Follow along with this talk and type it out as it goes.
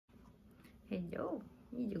Hello,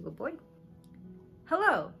 you good boy.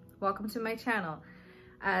 Hello, welcome to my channel.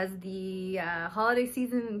 As the holiday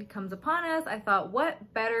season comes upon us, I thought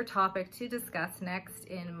what better topic to discuss next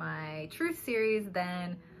in my truth series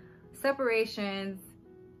than separations,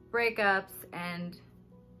 breakups, and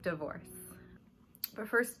divorce. But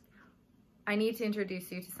first, I need to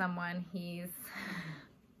introduce you to someone. He's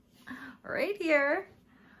right here.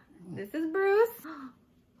 This is Bruce.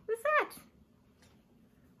 Who's that?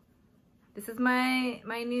 This is my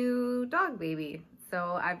new dog baby.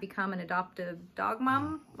 So I've become an adoptive dog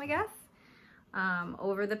mom, I guess,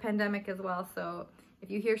 over the pandemic as well. So if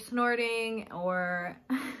you hear snorting or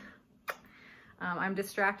I'm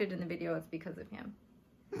distracted in the video, it's because of him.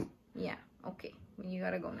 Yeah, okay, you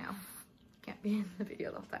gotta go now. Can't be in the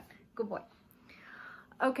video the whole time. Good boy.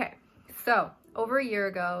 Okay, so over a year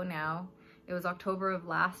ago now, it was October of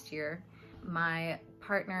last year, my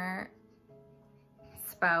partner,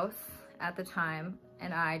 spouse at the time,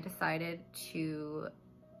 and I decided to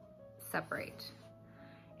separate.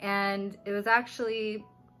 And it was actually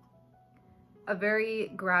a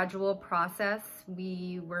very gradual process.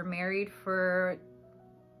 We were married for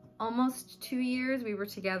almost 2 years. We were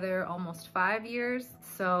together almost 5 years.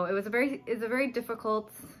 So it's a very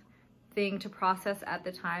difficult thing to process at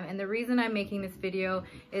the time. And the reason I'm making this video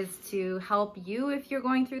is to help you if you're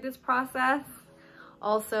going through this process.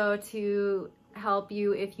 Also to help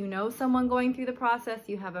you if you know someone going through the process,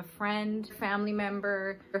 you have a friend, family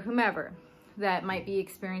member, or whomever that might be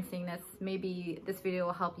experiencing this. Maybe this video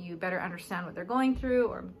will help you better understand what they're going through,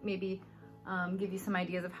 or maybe give you some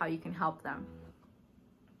ideas of how you can help them.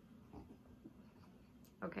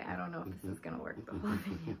 Okay, I don't know if this is gonna work the whole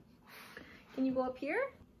video. Can you go up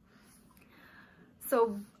here?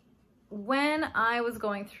 So when I was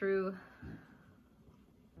going through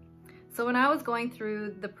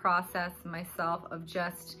the process myself of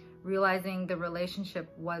just realizing the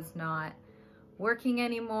relationship was not working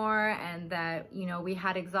anymore, and that, you know, we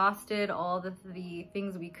had exhausted all the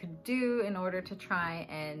things we could do in order to try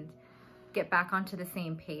and get back onto the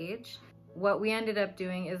same page, what we ended up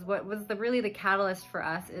doing is what was really the catalyst for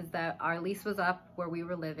us is that our lease was up where we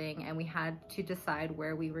were living, and we had to decide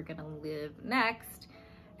where we were gonna live next.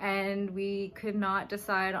 And we could not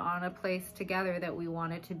decide on a place together that we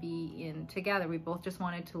wanted to be in together. We both just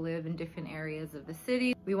wanted to live in different areas of the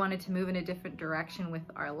city. We wanted to move in a different direction with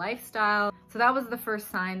our lifestyle. So that was the first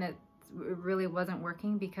sign that it really wasn't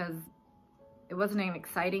working, because it wasn't an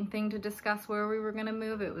exciting thing to discuss where we were gonna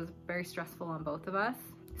move. It was very stressful on both of us.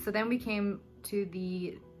 So then we came to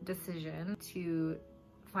the decision to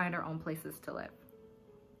find our own places to live.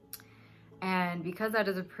 And because that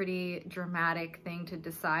is a pretty dramatic thing to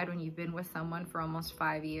decide when you've been with someone for almost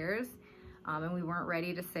 5 years, and we weren't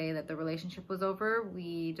ready to say that the relationship was over,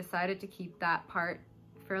 we decided to keep that part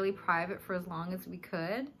fairly private for as long as we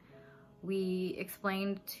could. We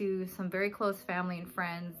explained to some very close family and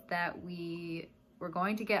friends that we were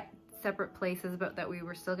going to get separate places, but that we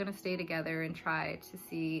were still going to stay together and try to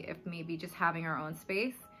see if maybe just having our own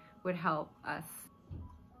space would help us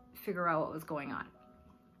figure out what was going on.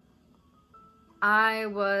 I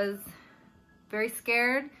was very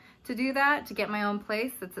scared to do that, to get my own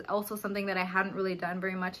place. It's also something that I hadn't really done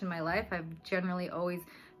very much in my life. I've generally always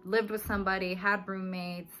lived with somebody, had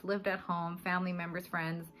roommates, lived at home, family members,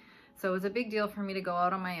 friends. So it was a big deal for me to go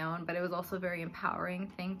out on my own, but it was also a very empowering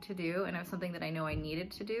thing to do, and it was something that I know I needed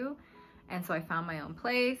to do. And so I found my own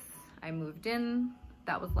place. I moved in.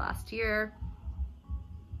 That was last year.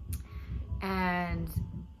 And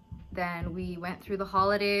then we went through the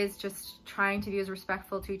holidays just trying to be as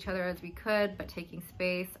respectful to each other as we could, but taking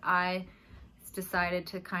space. I decided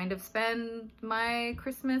to kind of spend my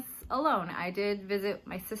Christmas alone. I did visit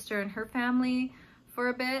my sister and her family for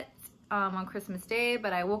a bit on Christmas Day,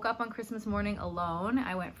 but I woke up on Christmas morning alone.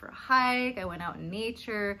 I went for a hike, I went out in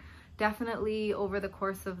nature. Definitely over the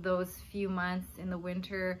course of those few months in the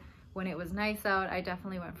winter when it was nice out, I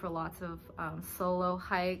definitely went for lots of solo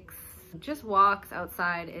hikes. Just walks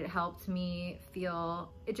outside. It helped me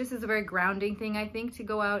feel, it just is a very grounding thing, I think, to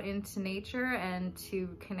go out into nature and to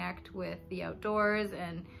connect with the outdoors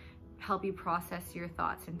and help you process your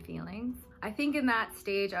thoughts and feelings. I think in that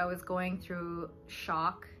stage I was going through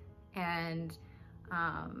shock and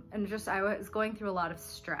just I was going through a lot of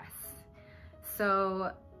stress.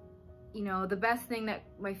 So, you know, the best thing that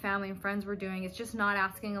my family and friends were doing is just not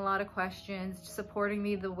asking a lot of questions, supporting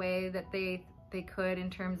me the way that they could, in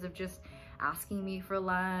terms of just asking me for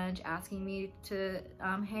lunch, asking me to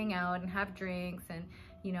hang out and have drinks, and,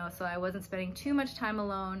 you know, so I wasn't spending too much time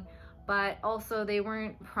alone, but also they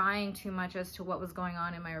weren't prying too much as to what was going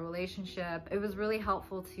on in my relationship. It was really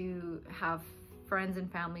helpful to have friends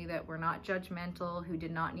and family that were not judgmental, who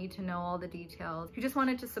did not need to know all the details, who just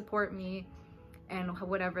wanted to support me and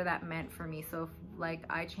whatever that meant for me. So if like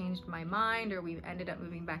I changed my mind or we ended up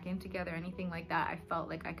moving back in together, anything like that, I felt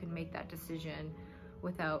like I could make that decision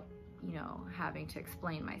without, you know, having to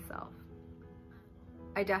explain myself.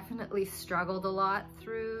 I definitely struggled a lot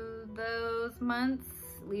through those months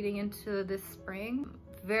leading into this spring.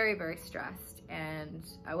 Very, very stressed, and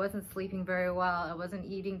I wasn't sleeping very well. I wasn't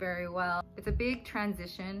eating very well. It's a big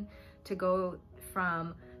transition to go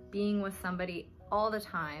from being with somebody all the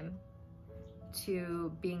time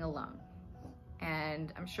to being alone.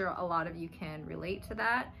 And I'm sure a lot of you can relate to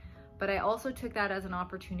that. But I also took that as an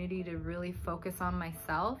opportunity to really focus on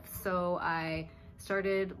myself. So I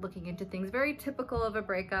started looking into things very typical of a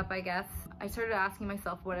breakup, I guess. I started asking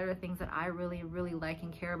myself, what are the things that I really, really like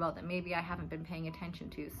and care about that maybe I haven't been paying attention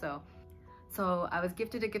to? So I was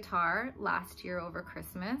gifted a guitar last year over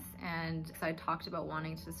Christmas, and I talked about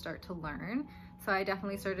wanting to start to learn. So I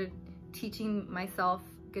definitely started teaching myself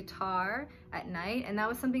guitar at night, and that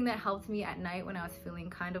was something that helped me at night when I was feeling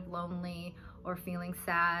kind of lonely or feeling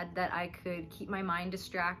sad, that I could keep my mind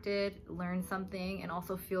distracted, learn something, and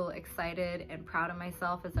also feel excited and proud of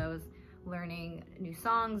myself as I was learning new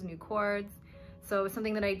songs, new chords. So it was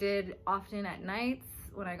something that I did often at nights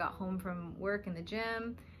when I got home from work in the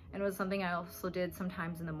gym, and it was something I also did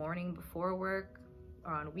sometimes in the morning before work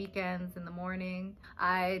or on weekends in the morning.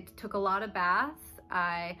 I took a lot of baths.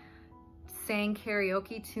 I sang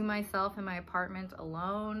karaoke to myself in my apartment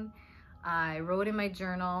alone. I wrote in my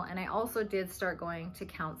journal, and I also did start going to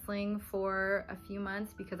counseling for a few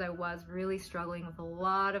months because I was really struggling with a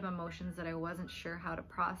lot of emotions that I wasn't sure how to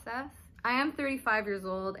process. I am 35 years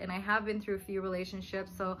old, and I have been through a few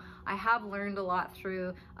relationships, so I have learned a lot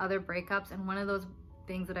through other breakups, and one of those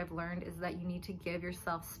things that I've learned is that you need to give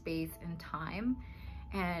yourself space and time.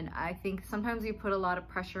 And I think sometimes we put a lot of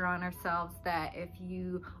pressure on ourselves that if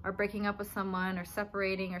you are breaking up with someone or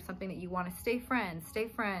separating or something, that you want to stay friends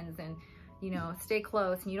and, you know, stay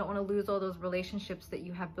close, and you don't want to lose all those relationships that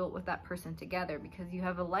you have built with that person together, because you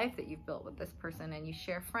have a life that you've built with this person and you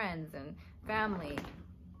share friends and family.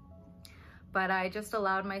 But I just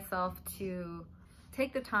allowed myself to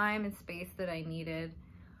take the time and space that I needed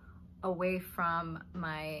away from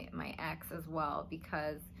my ex as well,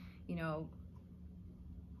 because, you know,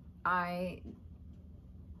 I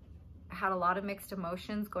had a lot of mixed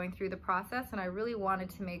emotions going through the process, and I really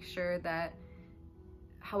wanted to make sure that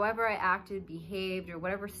however I acted, behaved, or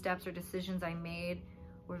whatever steps or decisions I made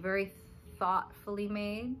were very thoughtfully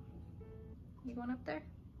made. You going up there?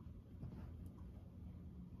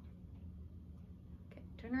 Okay,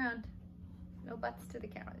 turn around. No butts to the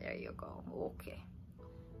camera. There you go. Okay.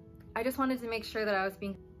 I just wanted to make sure that I was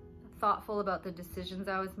being thoughtful about the decisions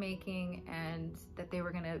I was making, and that they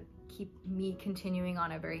were going to keep me continuing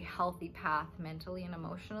on a very healthy path mentally and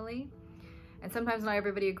emotionally. And sometimes not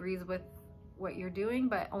everybody agrees with what you're doing,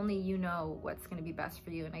 but only you know what's going to be best for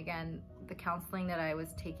you. And again, the counseling that I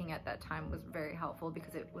was taking at that time was very helpful,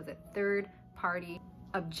 because it was a third party,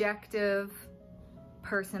 objective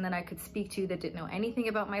person that I could speak to that didn't know anything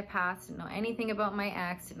about my past, didn't know anything about my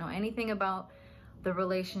ex, didn't know anything about the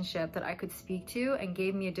relationship, that I could speak to, and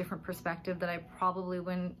gave me a different perspective that I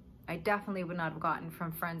definitely would not have gotten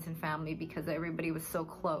from friends and family, because everybody was so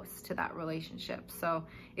close to that relationship. So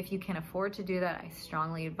if you can afford to do that, I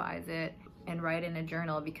strongly advise it, and write in a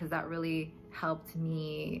journal, because that really helped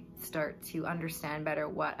me start to understand better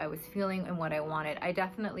what I was feeling and what I wanted. I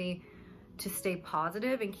definitely, to stay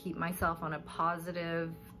positive and keep myself on a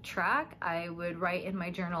positive track, I would write in my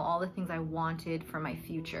journal all the things I wanted for my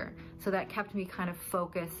future. So that kept me kind of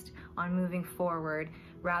focused on moving forward,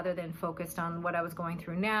 rather than focused on what I was going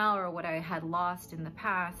through now or what I had lost in the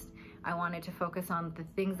past. I wanted to focus on the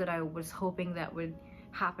things that I was hoping that would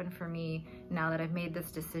happen for me now that I've made this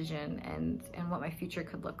decision, and what my future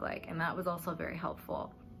could look like. And that was also very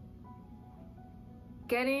helpful.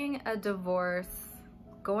 Getting a divorce,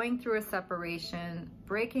 going through a separation,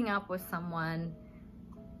 breaking up with someone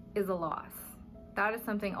is a loss. That is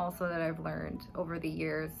something also that I've learned over the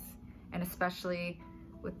years, and especially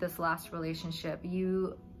with this last relationship.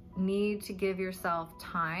 You need to give yourself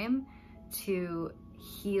time to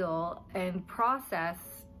heal and process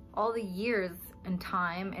all the years and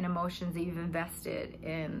time and emotions that you've invested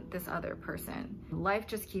in this other person. Life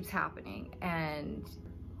just keeps happening, and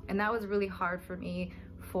that was really hard for me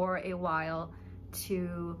for a while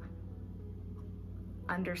to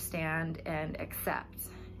understand and accept.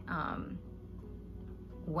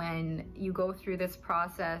 When you go through this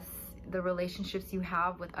process, the relationships you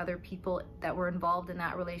have with other people that were involved in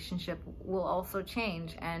that relationship will also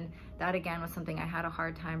change, and that again was something I had a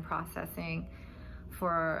hard time processing.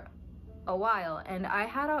 for a while, and I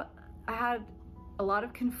had a lot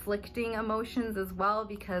of conflicting emotions as well,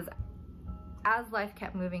 because as life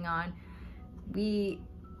kept moving on, we,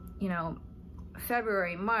 you know,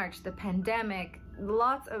 February, March, the pandemic,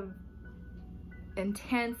 lots of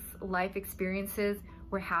intense life experiences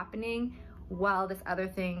were happening while this other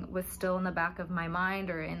thing was still in the back of my mind,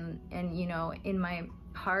 or you know, in my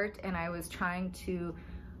heart, and I was trying to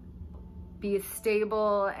be as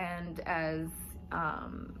stable and as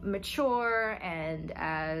mature and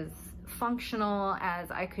as functional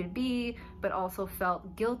as I could be, but also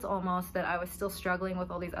felt guilt almost that I was still struggling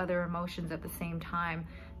with all these other emotions at the same time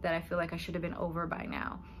that I feel like I should have been over by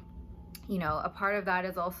now. You know, a part of that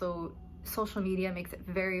is also social media makes it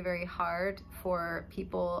very, very hard for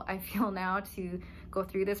people, I feel now, to go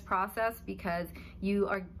through this process, because you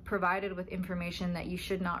are provided with information that you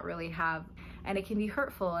should not really have, and it can be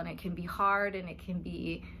hurtful, and it can be hard, and it can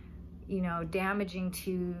be, you know, damaging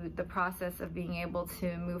to the process of being able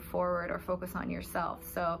to move forward or focus on yourself.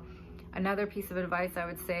 So another piece of advice I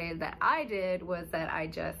would say that I did was that I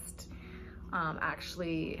just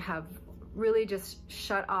actually have really just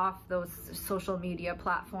shut off those social media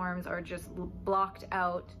platforms, or just blocked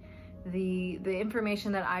out the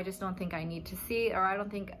information that I just don't think I need to see, or I don't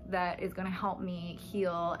think that is going to help me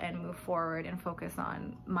heal and move forward and focus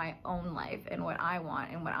on my own life and what I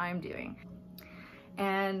want and what I'm doing.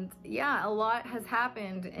 And yeah, a lot has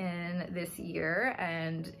happened in this year,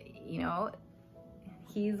 and you know,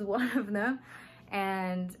 he's one of them.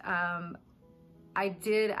 And I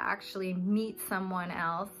did actually meet someone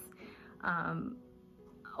else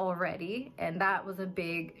already, and that was a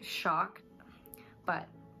big shock. But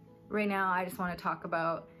right now I just want to talk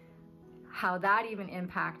about how that even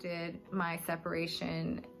impacted my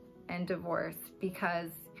separation and divorce,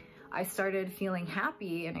 because I started feeling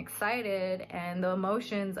happy and excited, and the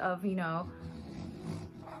emotions of, you know,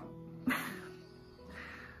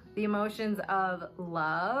 the emotions of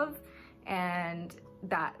love, and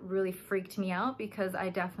that really freaked me out, because I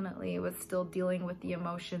definitely was still dealing with the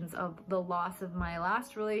emotions of the loss of my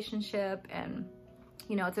last relationship. And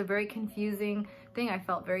you know, it's a very confusing thing. I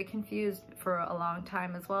felt very confused for a long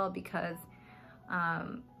time as well, because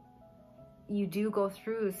you do go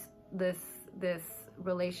through this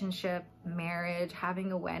relationship, marriage,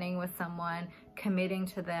 having a wedding with someone, committing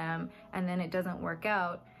to them, and then it doesn't work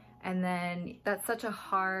out. And then that's such a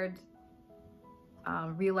hard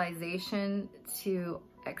realization to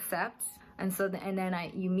accept. And so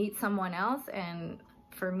you meet someone else, and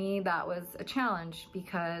for me that was a challenge,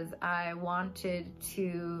 because I wanted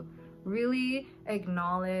to really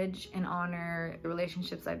acknowledge and honor the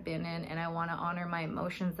relationships I've been in, and I want to honor my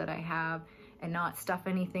emotions that I have, and not stuff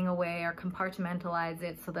anything away or compartmentalize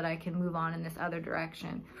it so that I can move on in this other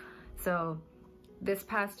direction. So this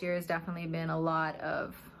past year has definitely been a lot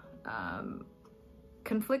of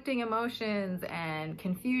conflicting emotions and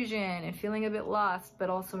confusion and feeling a bit lost, but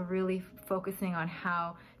also really focusing on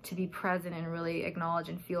how to be present and really acknowledge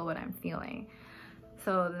and feel what I'm feeling.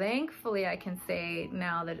 So thankfully I can say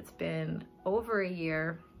now that it's been over a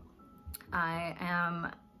year, I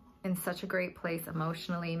am in such a great place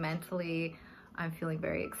emotionally, mentally. I'm feeling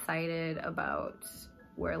very excited about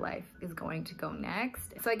where life is going to go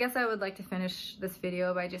next. So I guess I would like to finish this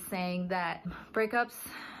video by just saying that breakups,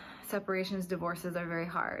 separations, divorces are very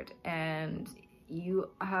hard, and you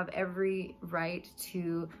have every right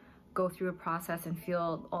to go through a process and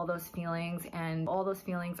feel all those feelings, and all those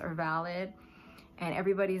feelings are valid, and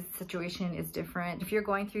everybody's situation is different. If you're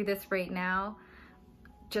going through this right now,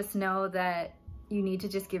 just know that you need to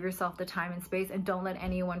just give yourself the time and space, and don't let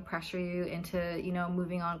anyone pressure you into, you know,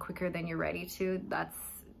 moving on quicker than you're ready to. That's,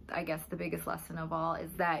 I guess, the biggest lesson of all,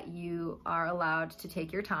 is that you are allowed to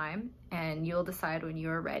take your time, and you'll decide when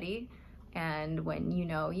you're ready, and when you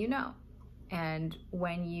know, you know. And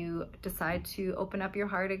when you decide to open up your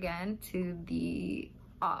heart again to the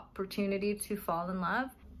opportunity to fall in love,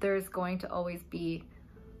 there's going to always be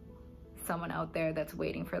someone out there that's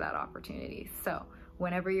waiting for that opportunity. So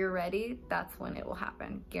whenever you're ready, that's when it will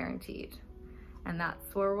happen, guaranteed. And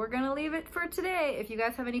that's where we're gonna leave it for today. If you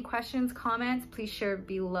guys have any questions, comments, please share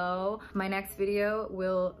below. My next video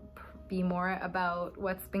will be more about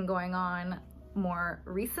what's been going on more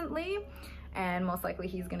recently, and most likely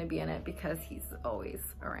he's gonna be in it because he's always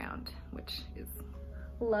around, which is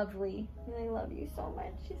lovely. And I love you so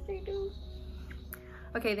much. Yes, I do.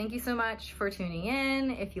 Okay, thank you so much for tuning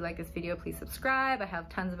in. If you like this video, please subscribe. I have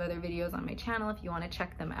tons of other videos on my channel if you want to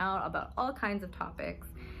check them out about all kinds of topics.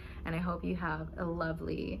 And I hope you have a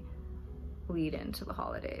lovely lead into the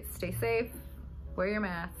holidays. Stay safe, wear your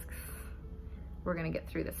masks. We're gonna get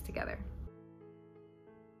through this together.